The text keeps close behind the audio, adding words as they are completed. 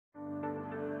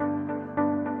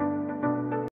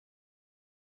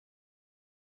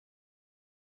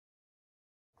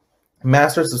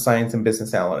Master's of Science in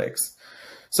Business Analytics.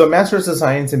 So Master's of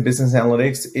Science in Business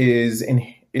Analytics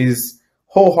is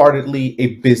wholeheartedly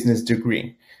a business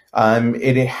degree.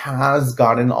 It has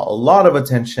gotten a lot of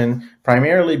attention,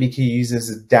 primarily because it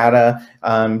uses data.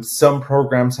 Some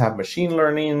programs have machine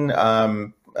learning,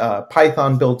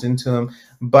 Python built into them.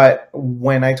 But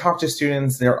when I talk to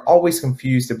students, they're always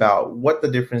confused about what the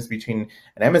difference between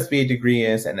an MSBA degree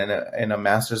is and a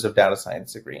Master's of Data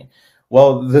Science degree.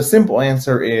 Well, the simple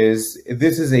answer is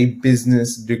this is a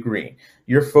business degree.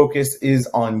 Your focus is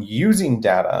on using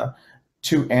data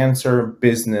to answer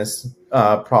business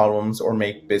problems or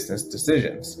make business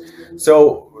decisions.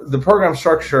 So the program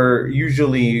structure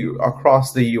usually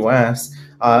across the US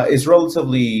is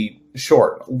relatively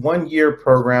short. 1 year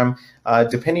program,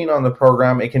 depending on the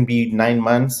program, it can be 9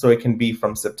 months. So it can be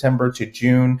from September to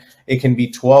June. It can be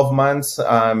 12 months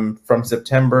from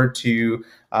September to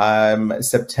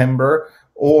September,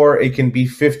 or it can be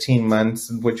 15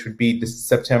 months, which would be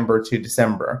September to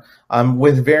December,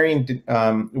 with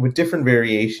different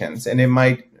variations. And it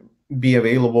might be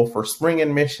available for spring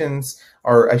admissions,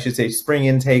 or I should say spring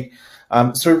intake.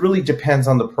 So it really depends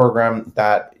on the program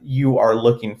that you are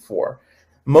looking for.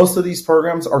 Most of these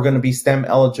programs are going to be STEM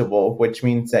eligible, which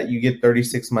means that you get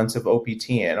 36 months of OPT,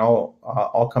 and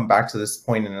I'll come back to this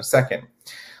point in a second.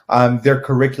 Their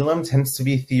curriculum tends to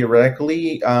be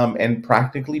theoretically and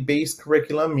practically based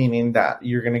curriculum, meaning that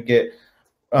you're going to get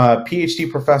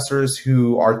PhD professors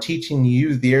who are teaching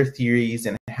you their theories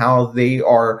and how they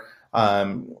are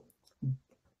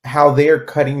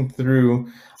cutting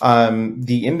through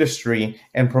the industry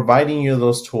and providing you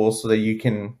those tools so that you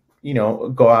can,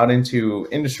 go out into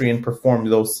industry and perform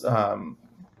those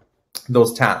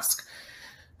tasks.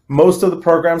 Most of the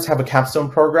programs have a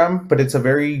capstone program, but it's a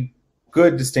very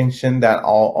good distinction that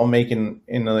I'll make in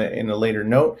a later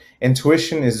note. And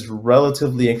tuition is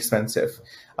relatively expensive.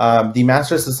 The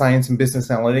Master's of Science in Business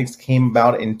Analytics came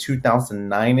about in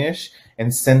 2009-ish,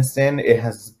 and since then it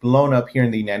has blown up here in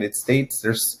the United States.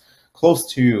 There's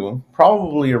close to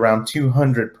probably around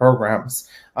 200 programs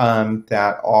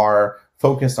that are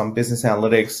focused on business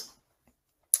analytics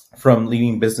from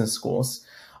leading business schools.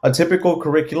 A typical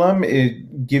curriculum,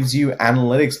 it gives you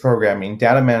analytics programming,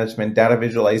 data management, data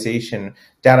visualization,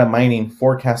 data mining,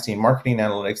 forecasting, marketing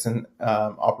analytics, and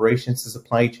operations to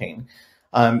supply chain.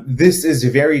 This is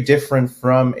very different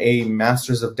from a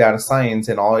Master's of Data Science,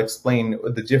 and I'll explain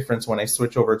the difference when I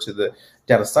switch over to the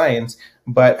data science.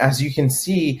 But as you can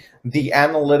see, the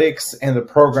analytics and the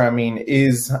programming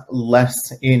is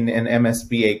less in an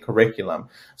MSBA curriculum.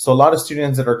 So a lot of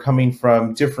students that are coming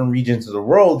from different regions of the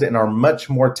world and are much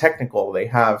more technical, they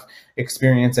have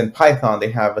experience in Python,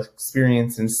 they have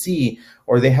experience in C,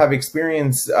 or they have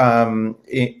experience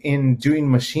in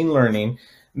doing machine learning.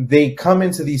 They come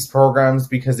into these programs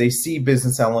because they see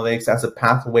business analytics as a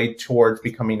pathway towards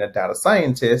becoming a data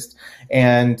scientist.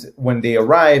 And when they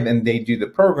arrive and they do the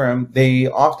program, they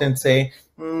often say,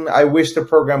 I wish the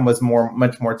program was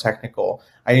much more technical.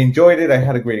 I enjoyed it, I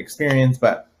had a great experience,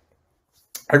 but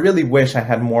I really wish I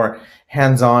had more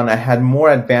hands-on, I had more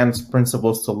advanced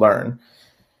principles to learn.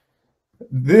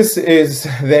 This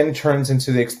then turns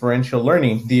into the experiential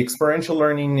learning. The experiential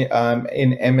learning in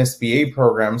MSBA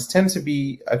programs tends to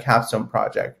be a capstone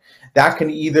project. That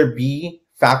can either be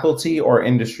faculty or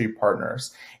industry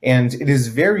partners. And it is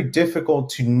very difficult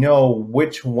to know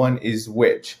which one is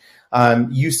which.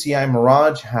 UCI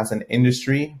Mirage has an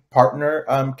industry partner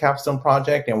capstone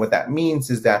project. And what that means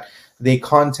is that they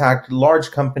contact large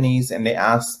companies and they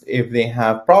ask if they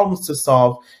have problems to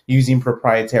solve using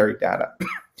proprietary data.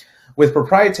 With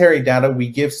proprietary data, we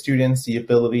give students the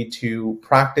ability to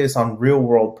practice on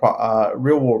real-world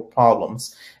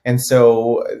problems. And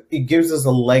so it gives us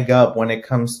a leg up when it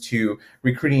comes to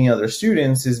recruiting other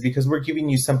students, is because we're giving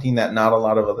you something that not a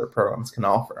lot of other programs can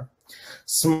offer.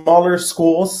 Smaller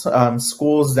schools,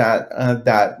 schools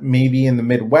that maybe in the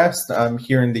Midwest,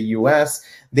 here in the US,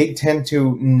 they tend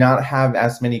to not have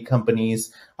as many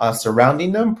companies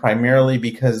surrounding them, primarily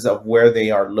because of where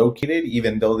they are located,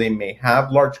 even though they may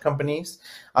have large companies.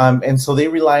 And so they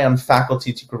rely on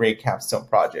faculty to create capstone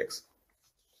projects.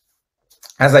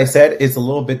 As I said, it's a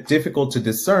little bit difficult to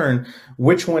discern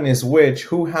which one is which,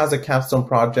 who has a capstone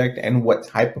project and what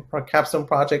type of capstone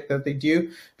project that they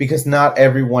do, because not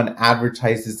everyone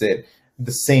advertises it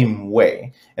the same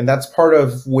way. And that's part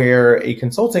of where a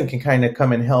consultant can kind of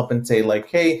come and help and say like,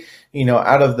 hey,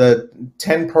 out of the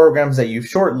 10 programs that you've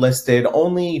shortlisted,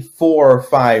 only 4 or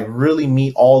 5 really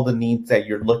meet all the needs that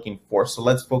you're looking for. So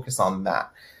let's focus on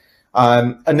that.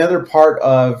 Another part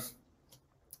of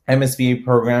MSBA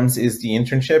programs is the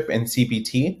internship and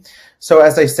CPT. So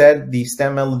as I said, the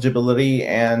STEM eligibility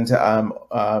and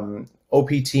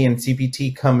OPT and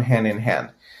CPT come hand in hand.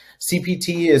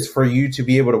 CPT is for you to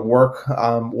be able to work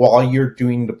while you're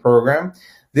doing the program.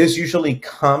 This usually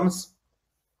comes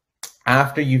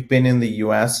after you've been in the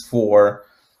US for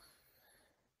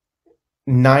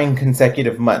 9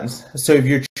 consecutive months. So if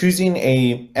you're choosing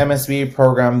a MSBA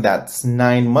program that's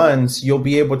 9 months, you'll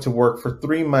be able to work for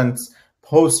 3 months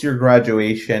post your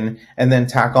graduation and then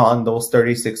tack on those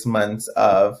 36 months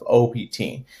of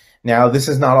OPT. Now, this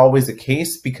is not always the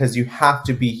case because you have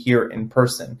to be here in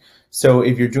person. So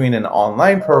if you're doing an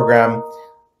online program,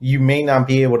 you may not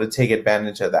be able to take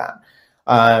advantage of that.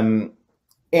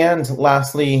 And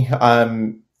lastly,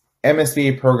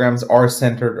 MSBA programs are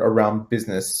centered around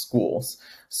business schools.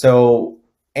 So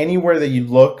anywhere that you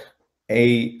look,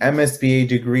 a MSBA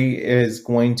degree is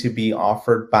going to be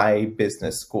offered by a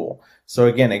business school. So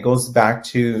again, it goes back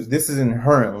to this is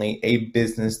inherently a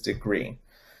business degree.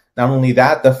 Not only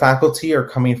that, the faculty are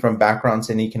coming from backgrounds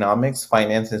in economics,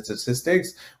 finance, and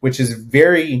statistics, which is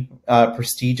very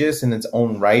prestigious in its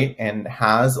own right and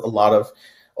has a lot of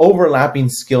overlapping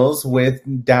skills with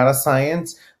data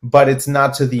science, but it's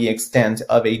not to the extent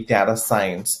of a data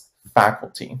science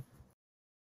faculty.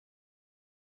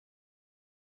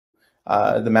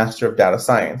 The Master of Data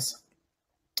Science.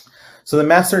 So the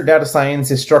Master of Data Science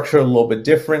is structured a little bit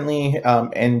differently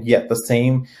and yet the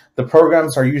same. The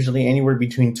programs are usually anywhere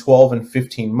between 12 and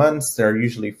 15 months. They're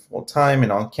usually full-time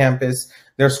and on campus.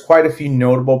 There's quite a few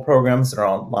notable programs that are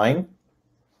online.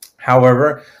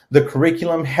 However, the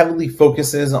curriculum heavily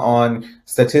focuses on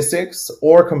statistics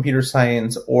or computer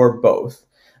science or both.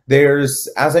 There's,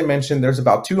 as I mentioned, there's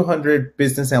about 200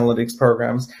 business analytics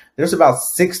programs. There's about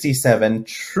 67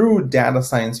 true data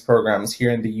science programs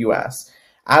here in the US.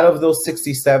 Out of those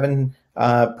 67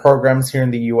 programs here in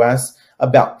the US,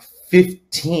 about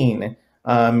 15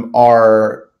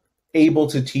 are able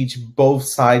to teach both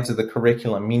sides of the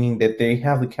curriculum, meaning that they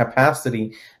have the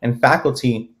capacity and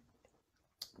faculty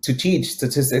to teach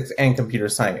statistics and computer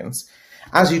science.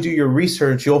 As you do your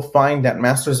research, you'll find that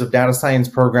Masters of Data Science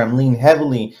program lean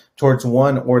heavily towards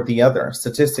one or the other,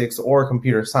 statistics or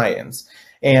computer science.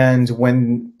 And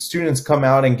when students come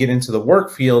out and get into the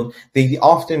work field, they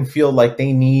often feel like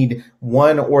they need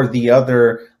one or the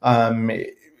other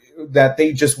that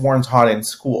they just weren't taught in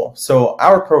school. So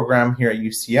our program here at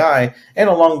UCI, and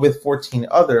along with 14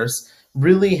 others,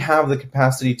 really have the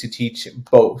capacity to teach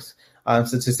both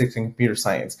statistics and computer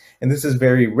science. And this is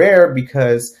very rare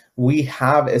because we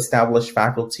have established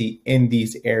faculty in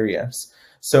these areas.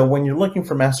 So when you're looking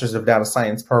for Masters of Data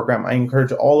Science program, I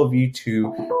encourage all of you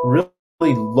to really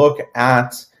look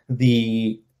at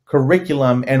the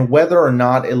curriculum and whether or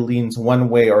not it leans one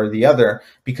way or the other,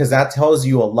 because that tells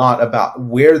you a lot about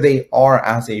where they are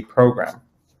as a program.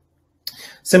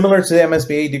 Similar to the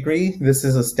MSBA degree, this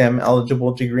is a STEM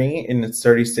eligible degree in its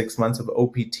 36 months of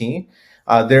OPT.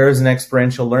 There is an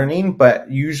experiential learning,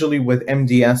 but usually with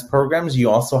MDS programs, you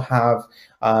also have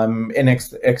an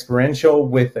experiential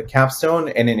with a capstone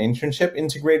and an internship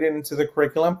integrated into the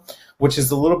curriculum, which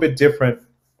is a little bit different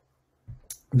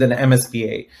than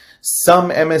MSBA. Some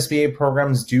MSBA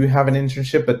programs do have an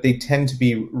internship, but they tend to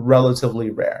be relatively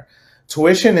rare.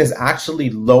 Tuition is actually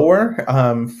lower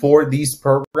for these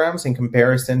programs in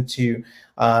comparison to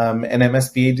an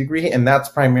MSBA degree, and that's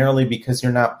primarily because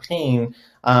you're not paying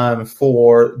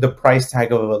for the price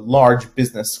tag of a large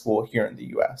business school here in the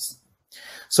US.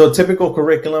 So typical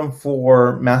curriculum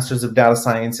for Masters of Data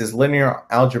Science is linear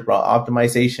algebra,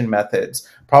 optimization methods,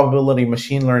 probability,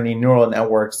 machine learning, neural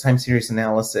networks, time series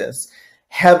analysis,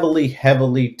 heavily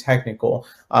technical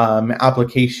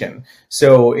application.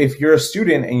 So if you're a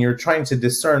student and you're trying to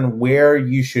discern where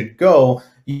you should go,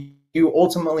 you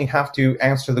ultimately have to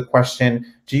answer the question,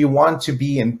 do you want to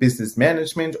be in business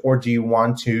management or do you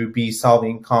want to be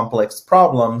solving complex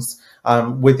problems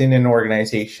within an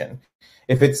organization?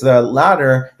 If it's the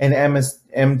latter, an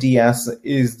MDS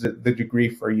is the degree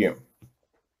for you.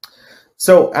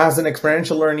 So as an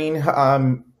experiential learning,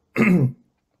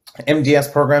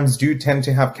 MDS programs do tend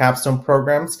to have capstone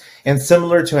programs, and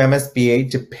similar to MSBA,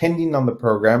 depending on the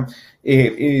program,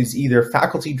 it is either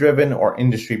faculty-driven or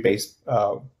industry-based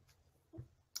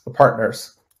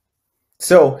partners.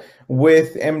 So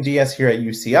with MDS here at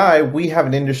UCI, we have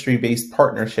an industry-based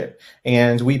partnership,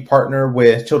 and we partner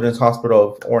with Children's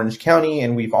Hospital of Orange County,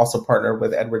 and we've also partnered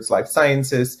with Edwards Life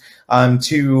Sciences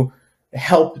to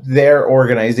help their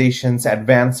organizations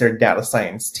advance their data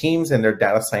science teams and their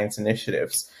data science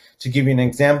initiatives. To give you an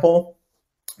example,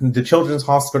 the Children's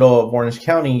Hospital of Orange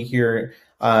County here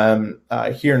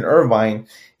here in Irvine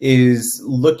is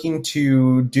looking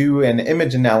to do an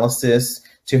image analysis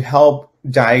to help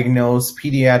diagnose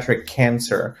pediatric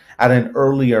cancer at an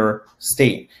earlier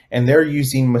state. And they're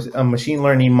using machine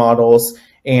learning models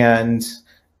and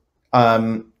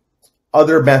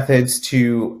other methods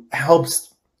to help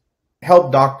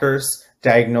doctors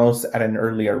diagnose at an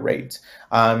earlier rate.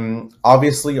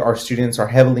 Obviously, our students are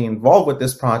heavily involved with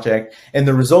this project, and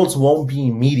the results won't be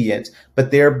immediate, but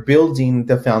they're building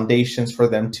the foundations for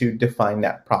them to define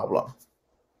that problem.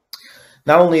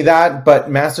 Not only that,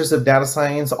 but Masters of Data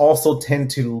Science also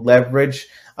tend to leverage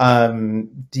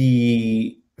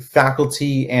the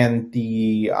faculty and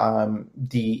the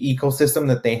ecosystem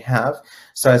that they have.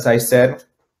 So as I said,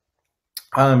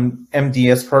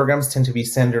 MDS programs tend to be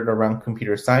centered around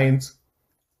computer science,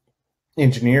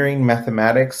 engineering,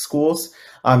 mathematics schools.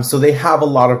 So they have a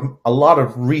lot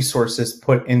of resources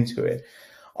put into it.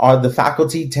 The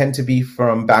faculty tend to be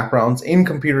from backgrounds in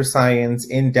computer science,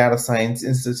 in data science,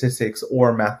 in statistics,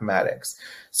 or mathematics.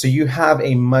 So you have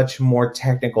a much more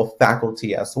technical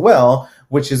faculty as well,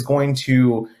 which is going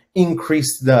to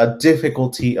increase the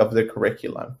difficulty of the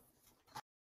curriculum.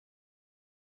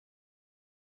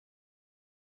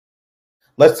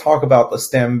 Let's talk about the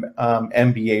STEM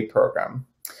MBA program.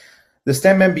 The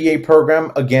STEM MBA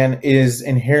program, again, is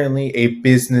inherently a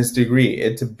business degree.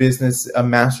 It's a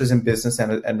master's in business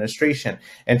administration.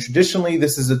 And traditionally,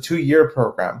 this is a 2-year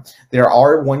program. There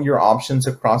are 1-year options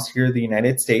across here in the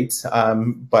United States,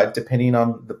 but depending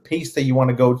on the pace that you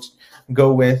want to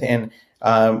go with and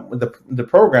the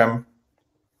program,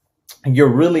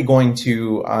 you're really going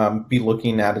to be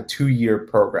looking at a 2-year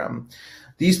program.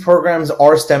 These programs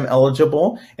are STEM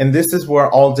eligible, and this is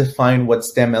where I'll define what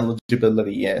STEM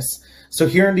eligibility is. So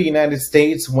here in the United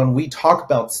States, when we talk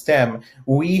about STEM,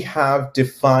 we have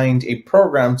defined a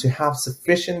program to have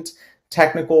sufficient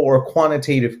technical or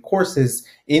quantitative courses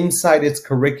inside its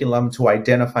curriculum to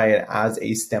identify it as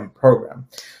a STEM program.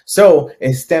 So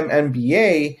a STEM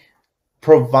MBA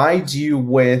provides you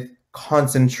with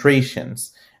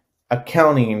concentrations: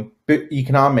 accounting,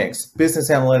 economics, business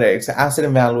analytics, asset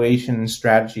evaluation and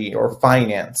strategy, or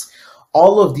finance.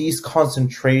 All of these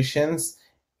concentrations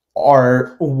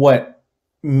are what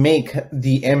make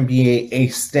the MBA a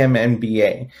STEM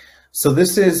MBA. So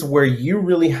this is where you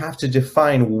really have to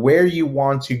define where you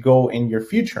want to go in your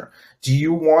future. Do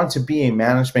you want to be a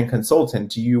management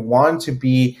consultant? Do you want to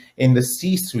be in the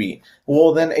C-suite?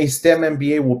 Well, then a STEM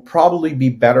MBA will probably be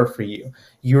better for you.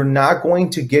 You're not going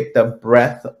to get the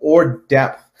breadth or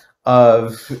depth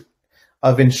of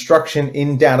instruction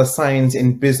in data science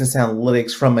and business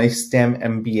analytics from a STEM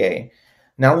MBA.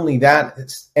 Not only that,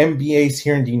 MBAs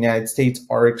here in the United States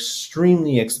are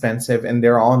extremely expensive, and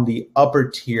they're on the upper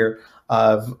tier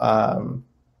of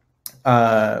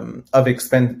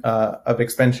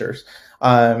expenditures.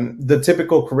 The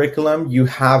typical curriculum, you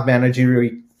have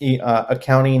managerial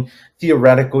accounting,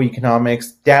 theoretical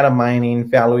economics, data mining,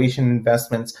 valuation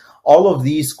investments. All of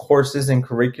these courses and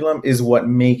curriculum is what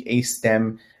make a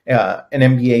STEM, an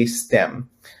MBA STEM.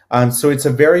 So it's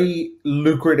a very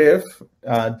lucrative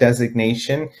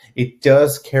designation. It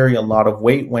does carry a lot of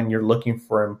weight when you're looking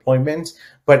for employment,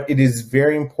 but it is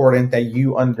very important that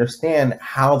you understand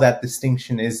how that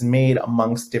distinction is made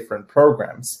amongst different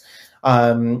programs.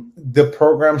 The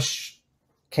program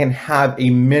can have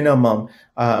a minimum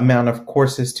amount of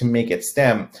courses to make it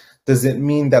STEM. Does it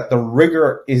mean that the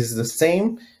rigor is the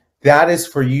same? That is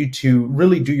for you to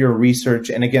really do your research.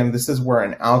 And again, this is where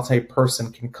an outside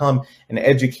person can come and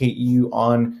educate you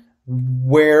on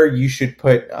where you should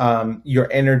put your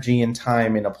energy and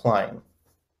time in applying.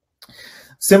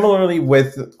 Similarly,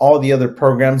 with all the other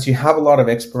programs, you have a lot of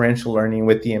experiential learning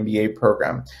with the MBA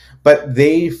program, but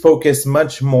they focus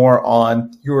much more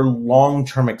on your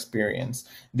long-term experience.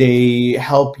 They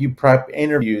help you prep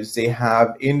interviews. They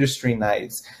have industry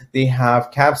nights. They have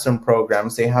capstone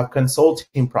programs. They have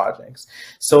consulting projects.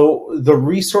 So the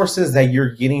resources that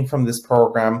you're getting from this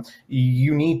program,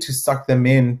 you need to suck them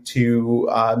in to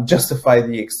justify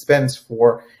the expense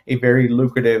for a very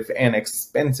lucrative and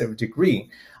expensive degree.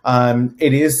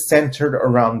 It is centered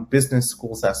around business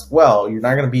schools as well. You're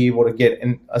not going to be able to get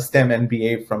a STEM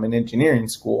MBA from an engineering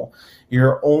school.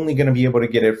 You're only going to be able to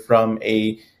get it from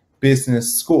a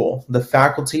business school. The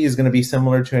faculty is going to be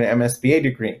similar to an MSBA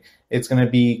degree. It's going to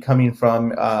be coming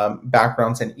from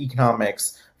backgrounds in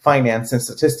economics, finance, and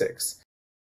statistics.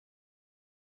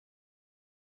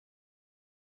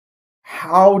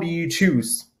 How do you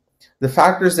choose? The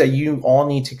factors that you all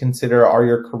need to consider are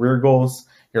your career goals,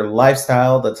 your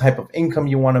lifestyle, the type of income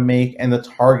you want to make, and the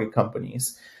target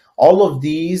companies. All of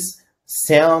these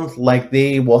sound like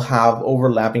they will have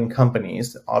overlapping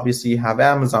companies. Obviously, you have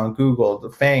Amazon, Google, the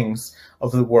FANGs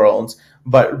of the world,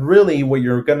 but really what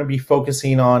you're going to be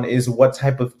focusing on is what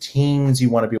type of teams you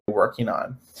want to be working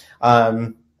on.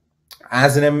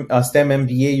 As a STEM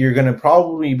MBA, you're going to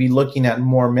probably be looking at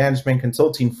more management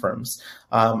consulting firms,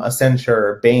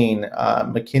 Accenture, Bain,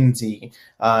 McKinsey.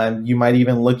 You might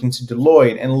even look into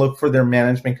Deloitte and look for their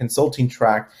management consulting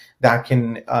track that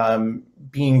can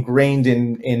be ingrained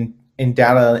in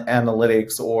data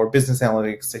analytics or business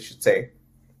analytics, I should say.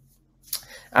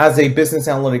 As a business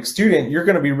analytics student, you're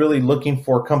going to be really looking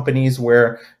for companies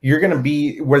where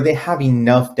they have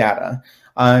enough data.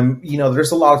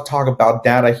 There's a lot of talk about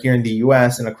data here in the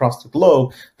US and across the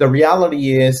globe. The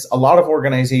reality is a lot of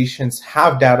organizations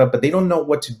have data, but they don't know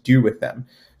what to do with them.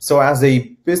 So as a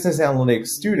business analytics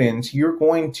student, you're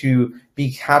going to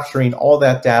be capturing all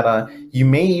that data. You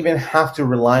may even have to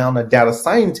rely on a data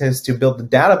scientist to build the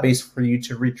database for you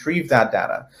to retrieve that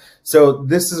data. So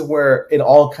this is where it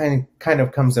all kind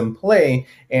of comes in play,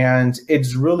 and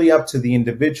it's really up to the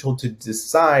individual to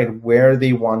decide where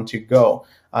they want to go,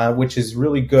 which is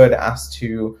really good as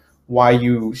to why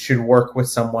you should work with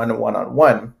someone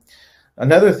one-on-one.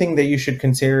 Another thing that you should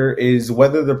consider is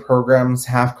whether the programs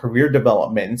have career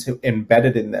development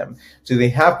embedded in them. Do they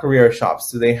have career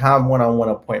shops? Do they have one-on-one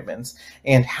appointments?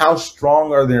 And how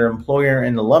strong are their employer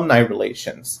and alumni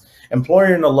relations?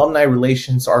 Employer and alumni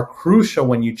relations are crucial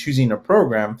when you're choosing a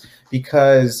program,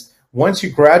 because once you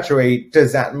graduate,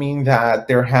 does that mean that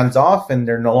they're hands off and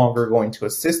they're no longer going to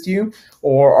assist you?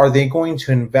 Or are they going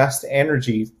to invest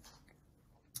energy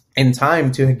and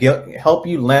time to help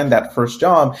you land that first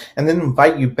job and then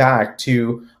invite you back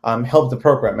to help the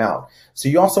program out? So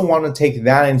you also want to take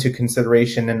that into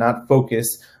consideration and not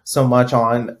focus so much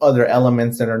on other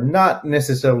elements that are not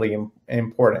necessarily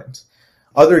important.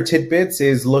 Other tidbits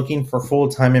is looking for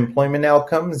full-time employment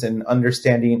outcomes and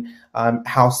understanding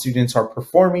how students are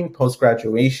performing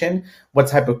post-graduation, what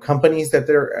type of companies that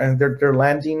they're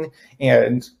landing,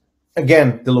 and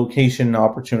again, the location and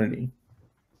opportunity.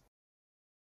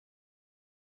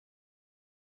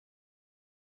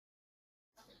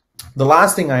 The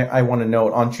last thing I want to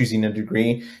note on choosing a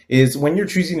degree is when you're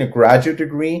choosing a graduate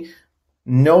degree,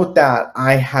 note that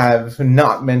I have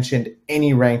not mentioned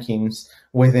any rankings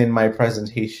within my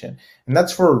presentation, and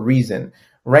that's for a reason.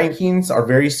 Rankings are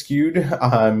very skewed,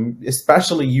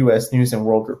 especially US News and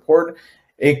World Report.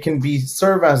 It can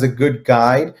serve as a good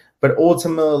guide, but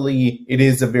ultimately it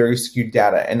is a very skewed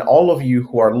data. And all of you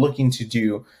who are looking to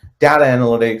do data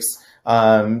analytics,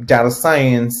 data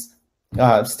science,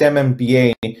 STEM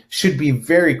MBA should be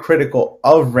very critical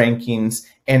of rankings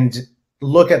and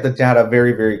look at the data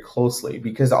very, very closely,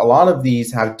 because a lot of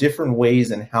these have different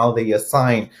ways in how they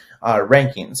assign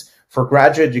rankings. For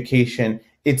graduate education,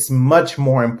 it's much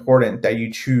more important that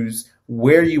you choose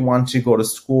where you want to go to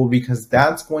school, because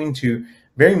that's going to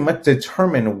very much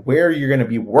determine where you're going to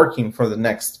be working for the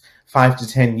next 5 to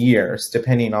 10 years,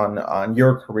 depending on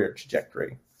your career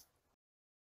trajectory.